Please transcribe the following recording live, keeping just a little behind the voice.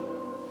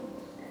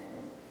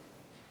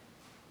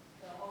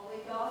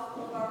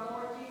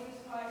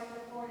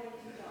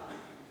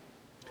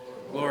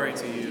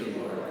to you,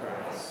 Lord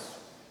Christ.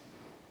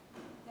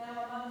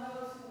 Now among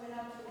those who went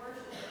up to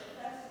worship at the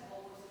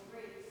festival were some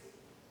Greeks.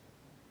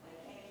 They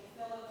came to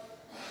Philip,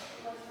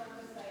 who was from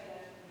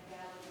Bethsaida in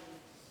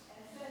Galilee,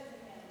 and said to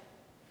him,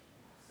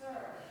 "Sir,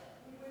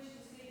 we wish to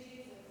see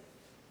Jesus."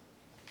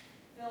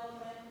 Philip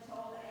went and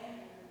told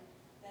Andrew.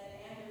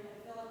 Then Andrew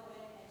and Philip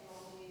went and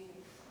told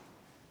Jesus.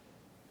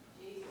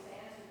 Jesus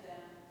answered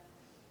them,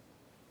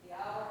 "The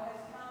hour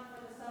has come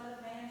for the Son of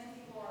Man to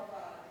be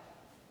glorified.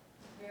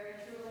 Very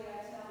truly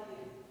I tell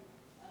you,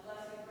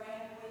 unless a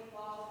grain of wheat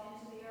falls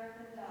into the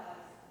earth and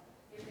dies,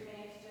 it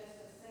remains just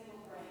a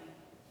single grain.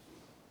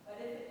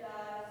 But if it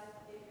dies,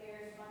 it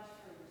bears much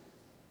fruit.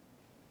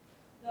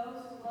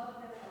 Those who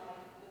love their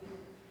life will,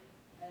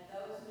 and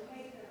those who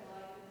hate their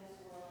life in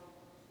this world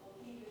will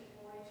keep it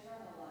for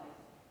eternal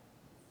life.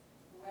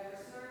 Whoever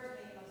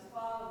serves me must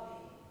follow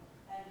me,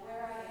 and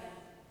where I am,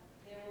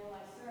 there will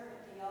my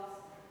servant be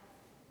also.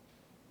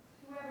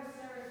 Whoever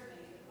serves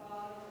me, the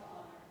Father will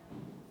honor.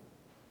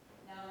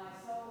 Now my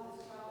soul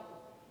is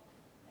troubled,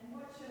 and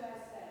what should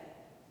I say?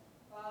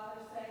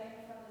 Father, save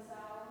me from this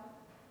hour?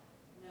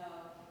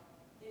 No,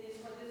 it is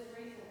for this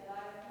reason that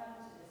I have come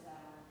to this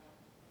hour.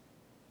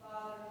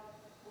 Father,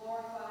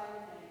 glorify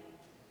your name."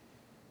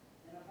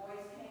 Then a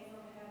voice came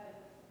from heaven,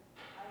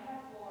 "I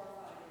have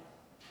glorified it,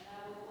 and I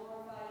will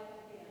glorify it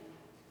again."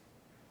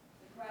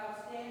 The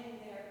crowd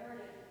standing there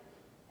heard it,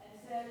 and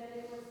said that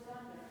it was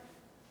thunder.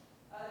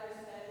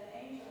 Others said,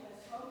 "An angel has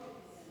spoken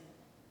to him."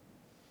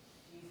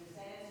 Jesus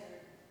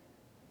answered,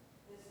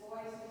 "This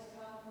voice has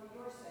come for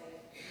your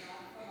sake,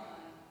 not for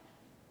mine.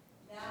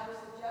 Now is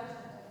the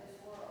judgment of this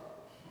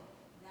world.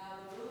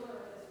 Now the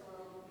ruler of this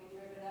world will be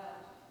driven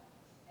out.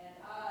 And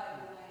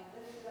I, when I am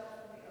lifted up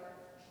from the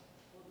earth,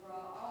 will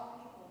draw all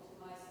people to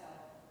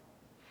myself."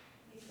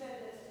 He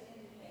said this to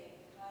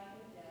indicate the kind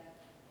of death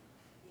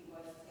he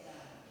was to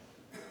die.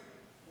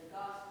 The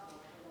Gospel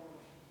of the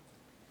Lord.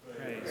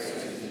 Praise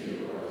to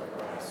you, Lord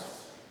Christ.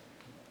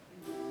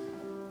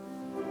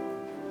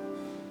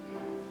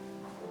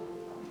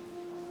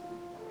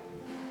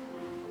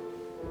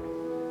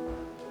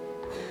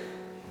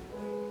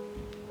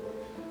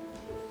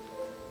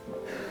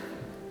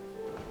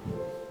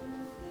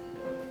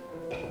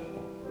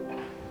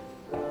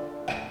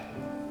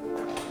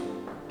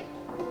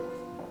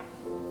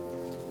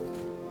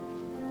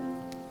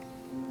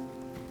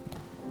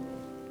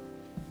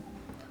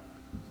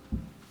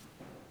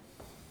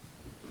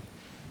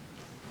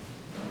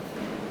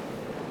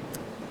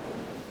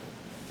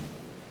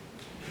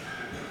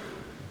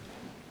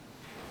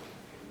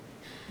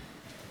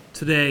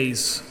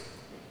 Today's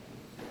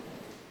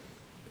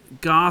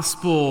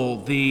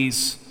gospel,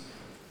 these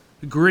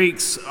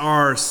Greeks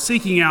are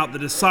seeking out the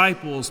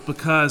disciples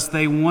because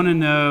they want to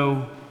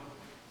know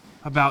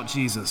about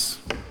Jesus.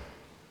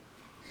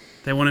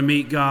 They want to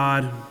meet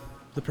God,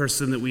 the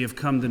person that we have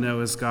come to know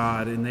as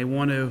God, and they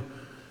want to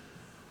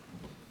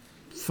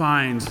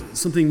find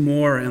something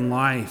more in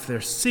life.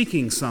 They're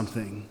seeking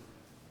something,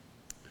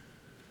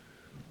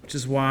 which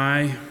is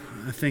why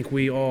I think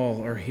we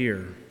all are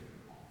here.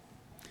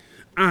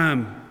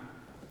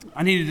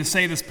 I needed to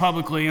say this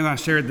publicly, and I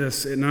shared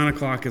this at 9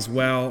 o'clock as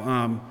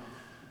well.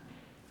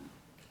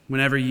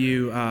 Whenever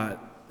you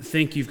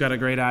think you've got a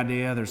great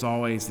idea, there's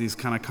always these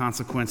kind of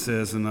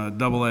consequences and a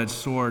double-edged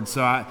sword.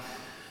 So I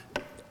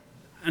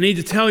need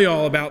to tell you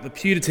all about the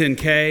Pew to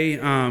 10K.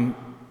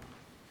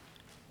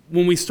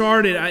 When we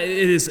started,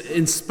 it is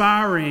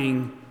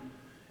inspiring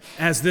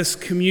as this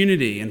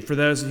community, and for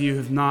those of you who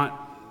have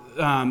not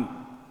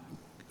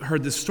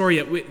heard this story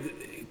yet, we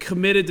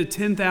committed to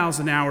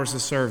 10,000 hours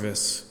of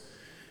service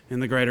in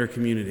the greater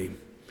community.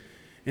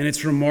 And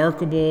it's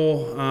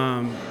remarkable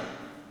and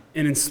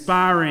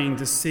inspiring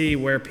to see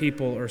where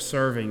people are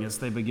serving as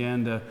they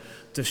begin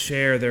to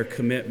share their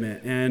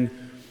commitment. And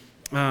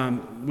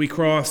we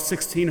crossed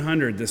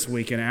 1,600 this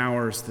week in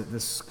hours that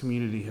this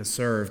community has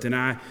served. And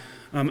I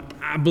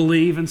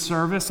believe in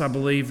service. I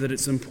believe that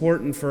it's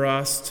important for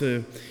us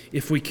to,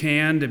 if we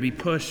can, to be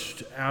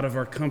pushed out of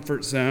our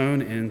comfort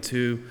zone and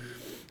to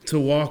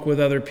walk with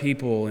other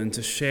people and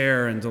to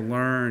share and to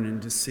learn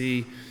and to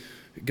see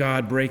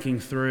God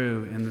breaking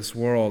through in this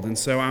world. And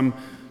so I'm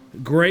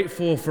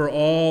grateful for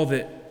all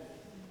that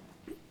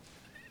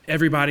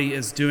everybody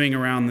is doing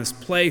around this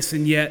place,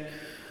 and yet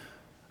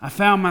I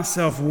found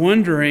myself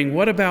wondering,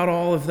 what about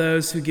all of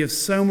those who give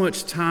so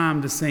much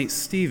time to St.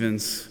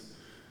 Stephen's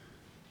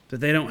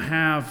that they don't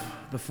have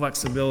the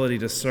flexibility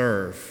to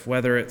serve,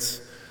 whether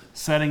it's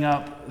setting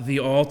up the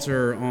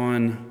altar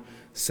on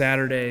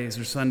Saturdays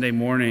or Sunday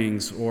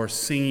mornings, or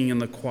singing in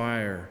the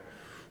choir,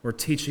 or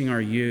teaching our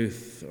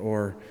youth,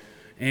 or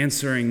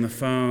answering the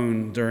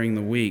phone during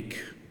the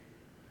week.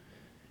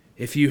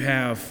 If you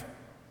have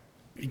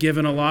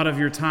given a lot of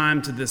your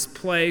time to this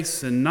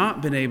place and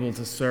not been able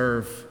to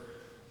serve,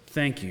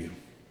 thank you.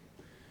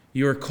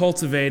 You are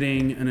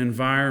cultivating an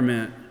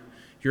environment.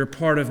 You're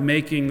part of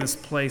making this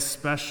place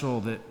special,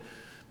 that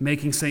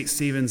making St.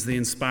 Stephen's the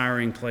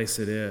inspiring place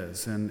it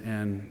is, and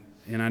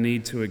I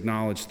need to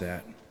acknowledge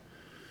that.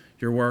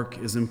 Your work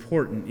is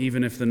important,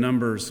 even if the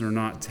numbers are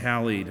not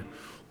tallied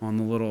on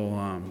the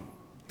little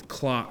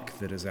clock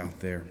that is out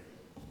there.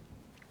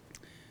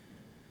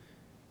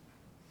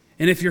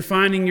 And if you're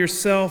finding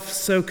yourself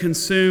so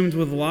consumed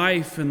with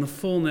life and the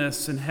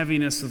fullness and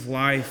heaviness of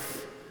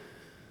life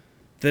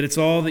that it's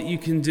all that you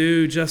can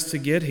do just to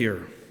get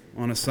here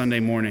on a Sunday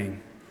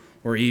morning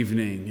or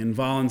evening, and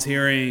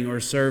volunteering or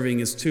serving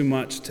is too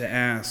much to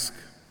ask,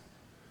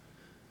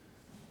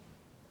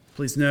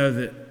 please know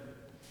that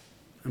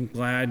I'm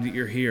glad that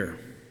you're here.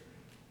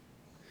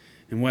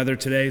 And whether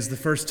today is the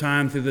first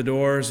time through the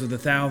doors or the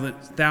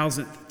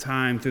thousandth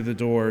time through the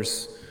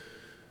doors,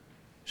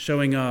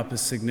 showing up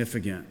is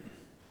significant.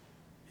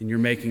 And you're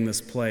making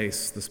this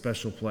place the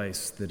special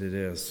place that it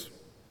is.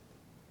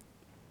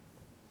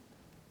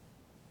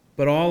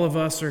 But all of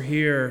us are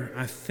here,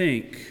 I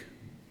think,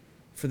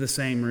 for the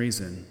same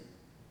reason.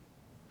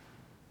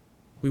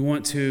 We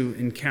want to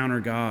encounter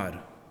God.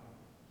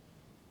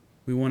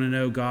 We want to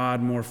know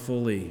God more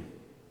fully.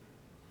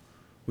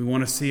 We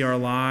want to see our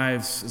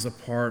lives as a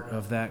part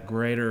of that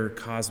greater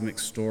cosmic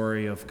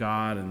story of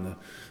God and the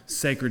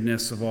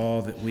sacredness of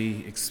all that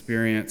we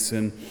experience.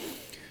 And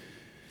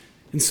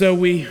so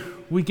we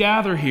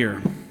gather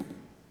here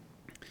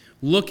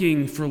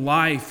looking for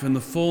life and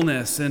the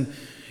fullness. And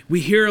we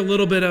hear a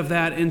little bit of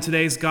that in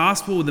today's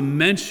gospel with the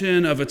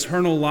mention of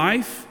eternal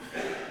life.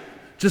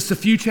 Just a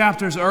few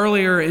chapters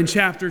earlier in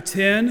chapter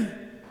 10,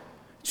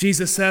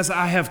 Jesus says,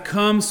 I have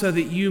come so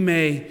that you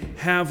may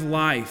have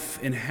life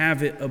and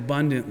have it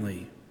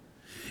abundantly.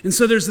 And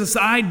so there's this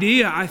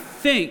idea, I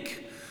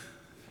think,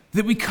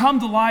 that we come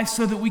to life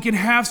so that we can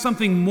have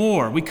something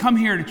more. We come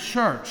here to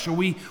church, or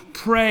we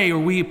pray, or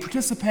we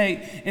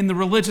participate in the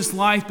religious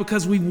life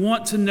because we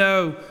want to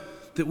know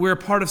that we're a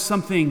part of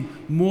something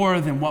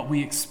more than what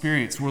we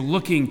experience. We're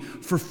looking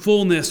for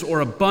fullness or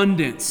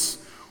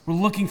abundance. We're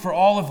looking for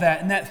all of that.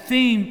 And that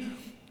theme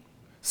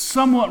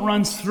somewhat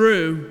runs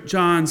through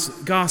John's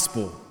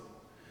gospel.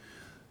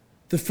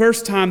 The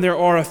first time there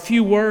are a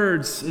few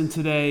words in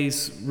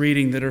today's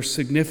reading that are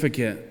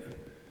significant,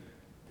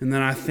 and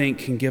then I think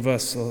can give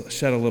us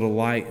shed a little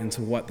light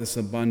into what this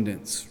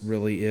abundance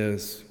really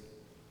is.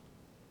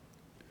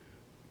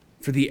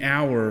 For the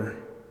hour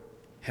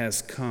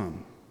has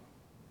come.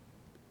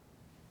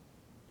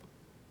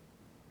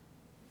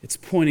 It's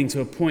pointing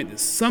to a point that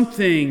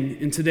something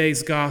in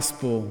today's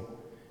gospel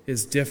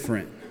is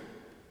different.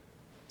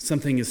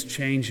 Something is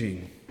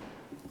changing.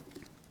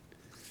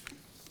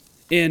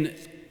 In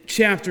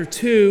chapter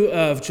 2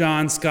 of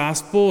John's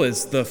gospel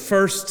is the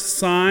first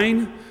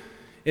sign.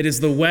 It is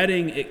the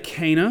wedding at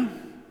Cana.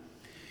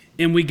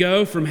 And we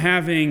go from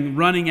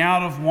running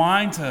out of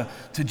wine to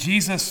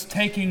Jesus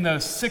taking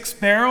those 6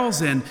 barrels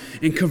and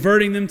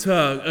converting them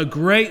to a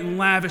great and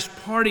lavish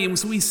party. And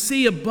so we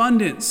see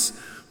abundance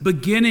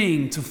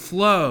beginning to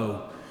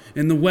flow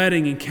in the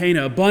wedding in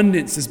Cana.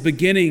 Abundance is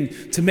beginning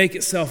to make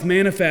itself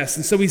manifest.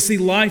 And so we see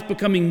life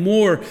becoming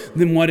more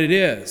than what it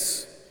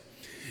is.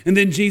 And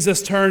then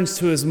Jesus turns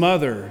to his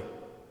mother,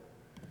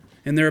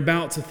 and they're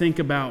about to think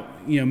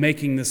about,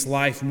 making this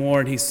life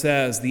more. And he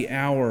says, the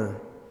hour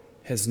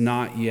has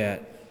not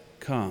yet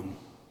come.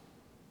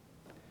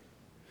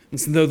 And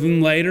so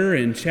then later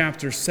in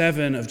chapter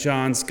 7 of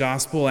John's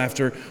gospel,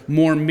 after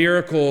more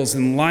miracles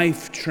and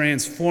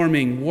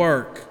life-transforming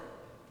work,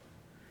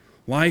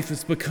 life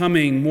is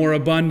becoming more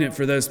abundant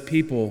for those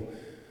people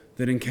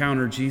that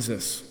encounter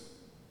Jesus.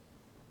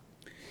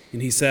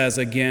 And he says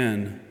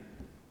again,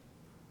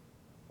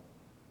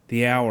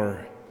 the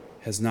hour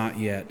has not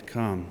yet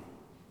come.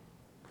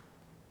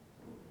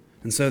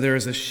 And so there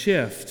is a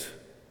shift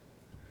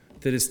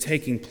that is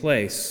taking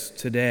place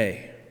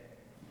today.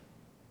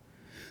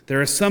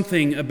 There is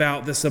something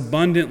about this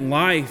abundant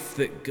life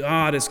that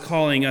God is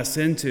calling us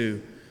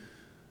into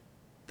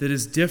that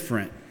is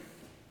different.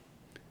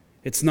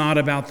 It's not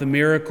about the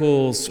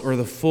miracles or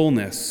the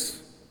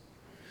fullness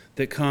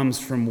that comes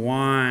from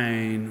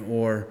wine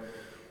or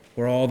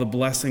all the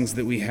blessings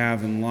that we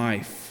have in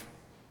life.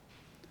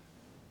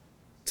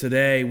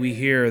 Today we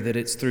hear that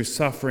it's through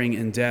suffering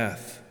and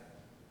death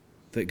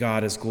that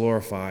God is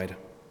glorified.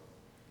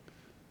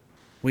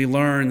 We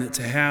learn that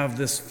to have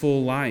this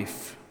full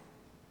life,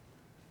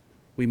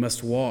 we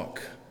must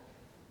walk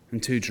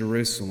into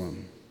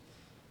Jerusalem.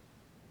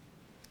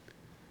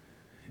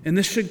 And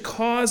this should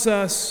cause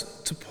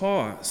us to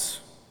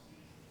pause.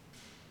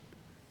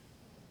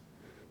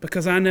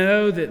 Because I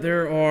know that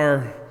there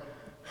are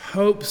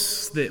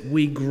hopes that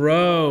we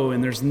grow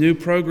and there's new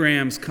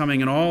programs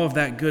coming and all of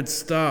that good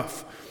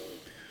stuff.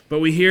 But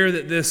we hear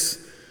that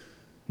this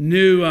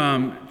new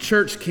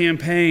church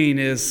campaign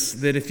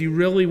is that if you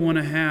really want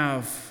to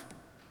have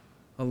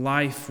a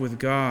life with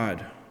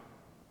God,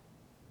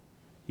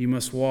 you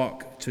must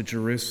walk to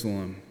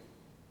Jerusalem.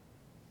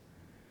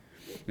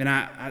 And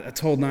I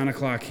told 9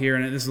 o'clock here,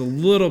 and this is a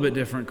little bit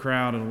different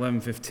crowd at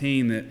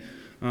 11:15, that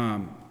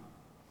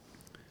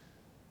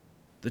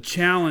the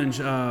challenge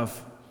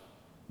of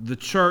the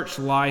church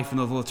life and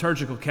the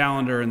liturgical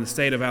calendar in the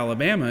state of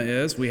Alabama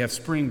is we have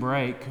spring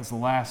break because the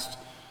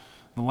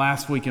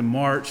last week in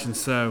March, and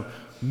so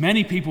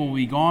many people will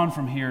be gone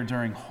from here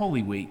during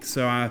Holy Week.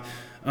 So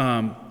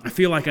I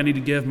feel like I need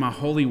to give my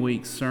Holy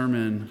Week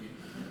sermon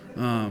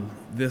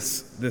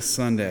this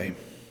Sunday.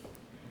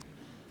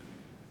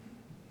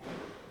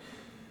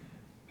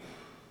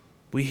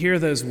 We hear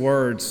those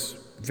words,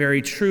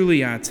 "Very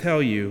truly I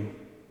tell you,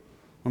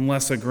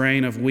 unless a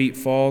grain of wheat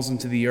falls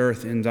into the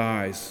earth and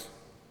dies,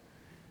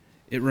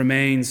 it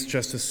remains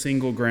just a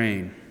single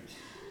grain.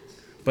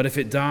 But if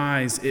it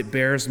dies, it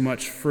bears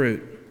much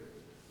fruit.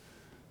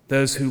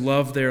 Those who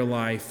love their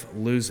life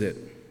lose it,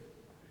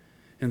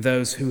 and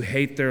those who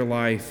hate their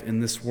life in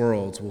this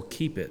world will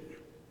keep it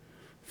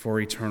for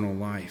eternal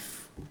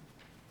life."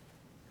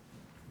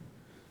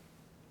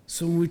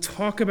 So when we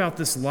talk about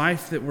this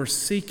life that we're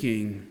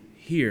seeking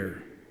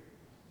here,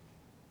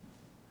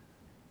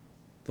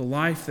 the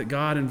life that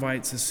God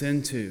invites us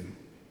into,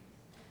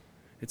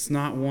 it's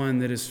not one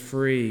that is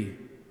free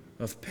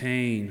of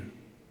pain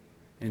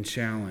and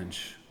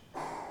challenge.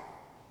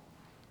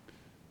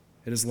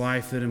 It is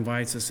life that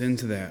invites us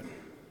into that.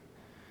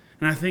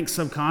 And I think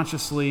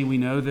subconsciously we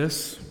know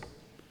this.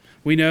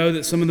 We know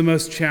that some of the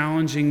most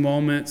challenging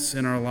moments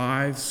in our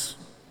lives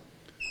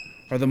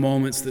are the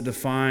moments that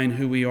define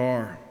who we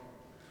are.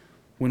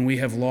 When we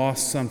have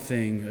lost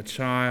something, a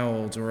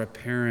child or a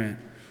parent,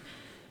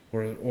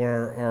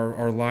 or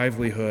our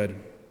livelihood,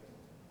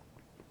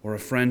 or a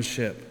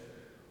friendship.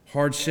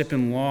 Hardship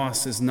and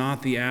loss is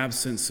not the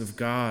absence of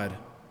God.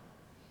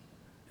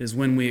 It is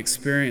when we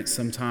experience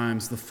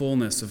sometimes the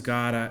fullness of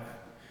God. I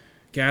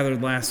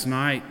gathered last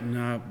night and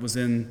I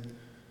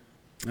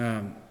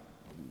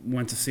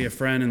went to see a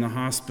friend in the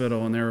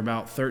hospital, and there were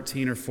about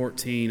 13 or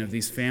 14 of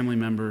these family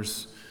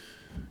members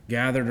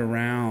gathered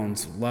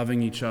around,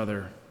 loving each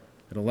other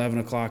at 11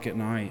 o'clock at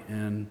night.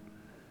 And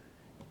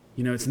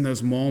it's in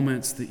those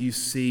moments that you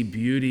see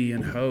beauty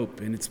and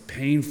hope, and it's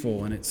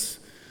painful, and it's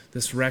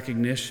this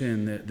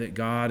recognition that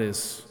God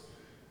is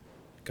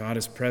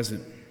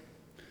present.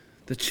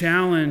 The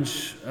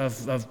challenge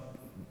of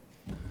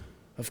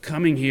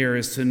coming here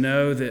is to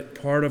know that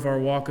part of our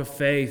walk of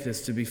faith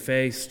is to be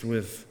faced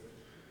with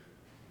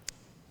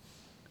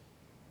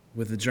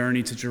the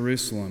journey to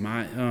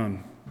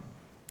Jerusalem.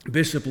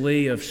 Bishop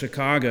Lee of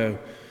Chicago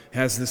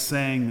has this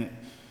saying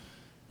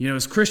that,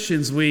 as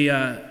Christians, we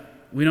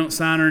don't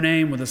sign our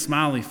name with a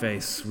smiley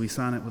face. We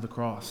sign it with a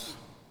cross.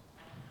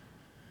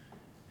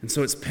 And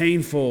so it's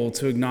painful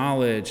to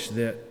acknowledge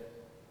that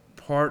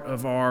part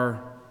of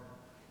our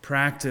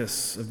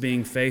practice of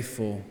being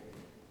faithful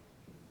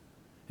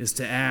is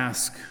to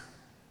ask,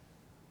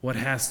 what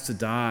has to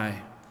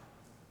die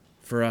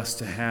for us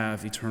to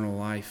have eternal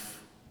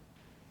life?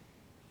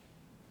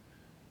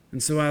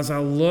 And so as I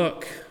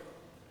look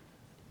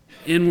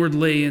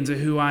inwardly into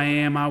who I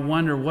am, I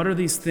wonder, what are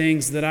these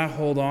things that I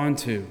hold on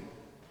to?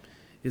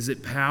 Is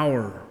it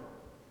power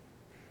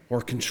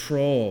or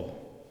control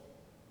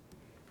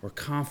or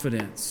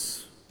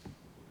confidence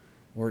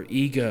or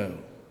ego?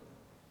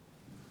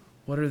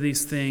 What are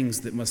these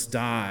things that must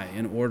die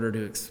in order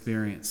to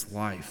experience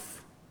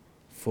life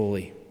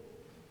fully?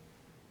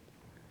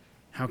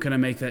 How can I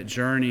make that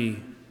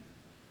journey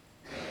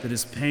that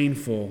is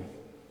painful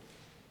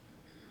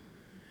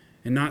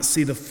and not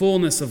see the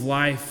fullness of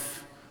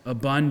life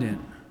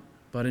abundant,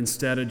 but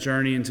instead a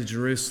journey into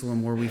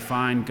Jerusalem where we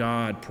find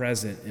God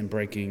present and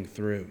breaking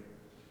through?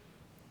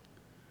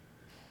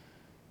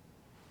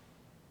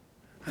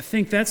 I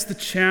think that's the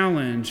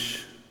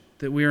challenge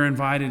that we are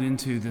invited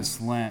into this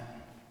Lent.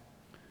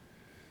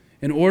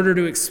 In order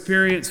to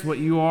experience what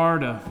you are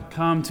to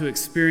come to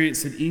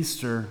experience at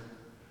Easter,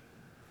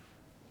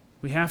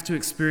 we have to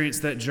experience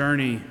that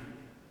journey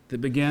that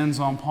begins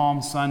on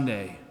Palm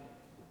Sunday.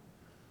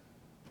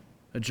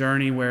 A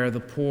journey where the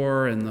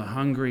poor and the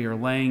hungry are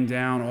laying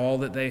down all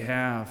that they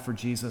have for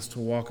Jesus to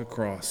walk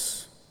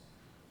across.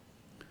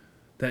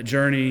 That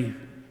journey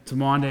to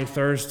Maundy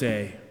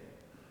Thursday,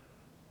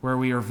 where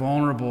we are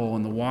vulnerable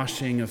in the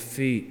washing of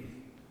feet,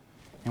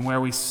 and where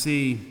we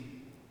see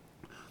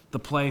the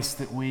place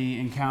that we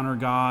encounter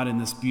God in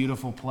this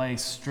beautiful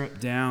place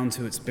stripped down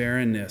to its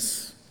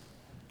barrenness,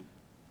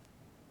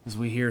 as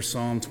we hear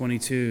Psalm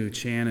 22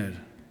 chanted.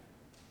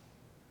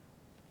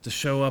 To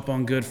show up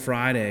on Good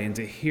Friday and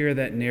to hear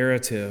that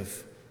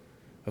narrative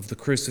of the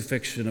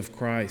crucifixion of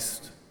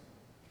Christ.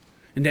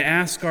 And to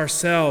ask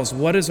ourselves,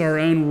 what is our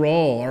own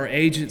role, our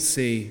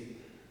agency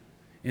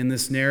in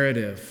this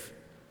narrative?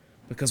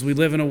 Because we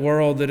live in a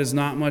world that is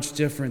not much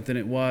different than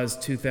it was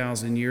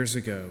 2,000 years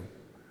ago,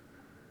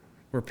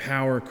 where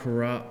power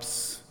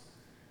corrupts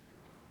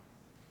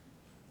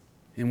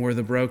and where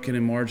the broken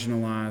and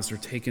marginalized are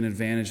taken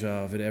advantage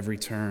of at every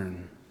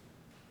turn.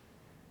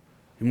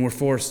 And we're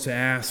forced to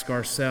ask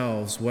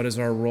ourselves, what is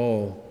our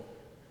role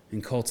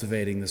in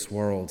cultivating this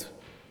world?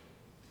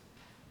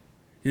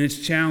 And it's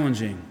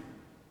challenging.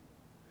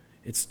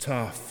 It's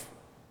tough.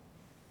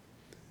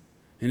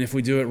 And if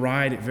we do it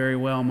right, it very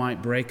well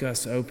might break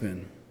us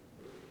open.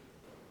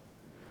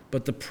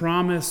 But the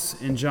promise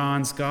in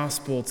John's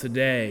gospel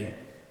today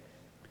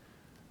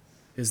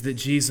is that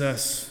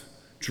Jesus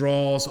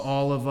draws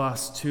all of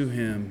us to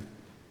him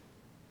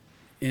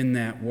in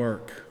that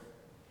work.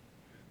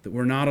 That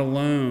we're not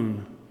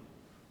alone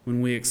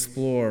when we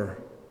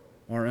explore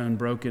our own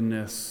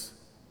brokenness,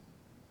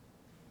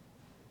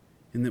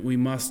 and that we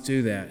must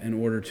do that in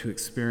order to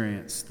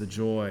experience the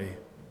joy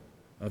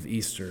of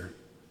Easter.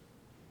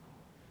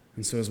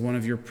 And so, as one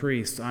of your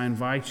priests, I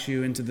invite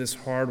you into this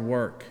hard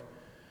work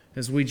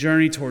as we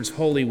journey towards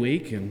Holy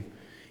Week, and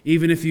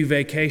even if you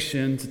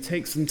vacation, to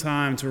take some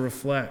time to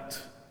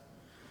reflect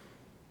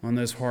on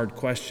those hard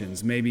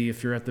questions. Maybe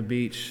if you're at the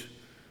beach,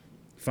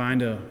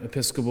 find an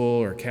Episcopal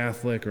or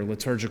Catholic or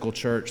liturgical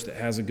church that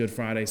has a Good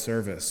Friday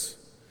service,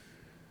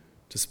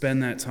 to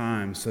spend that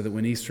time so that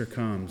when Easter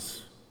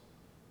comes,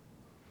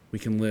 we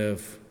can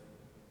live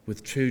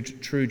with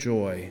true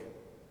joy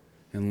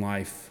and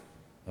life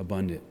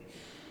abundant.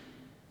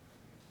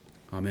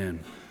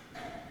 Amen.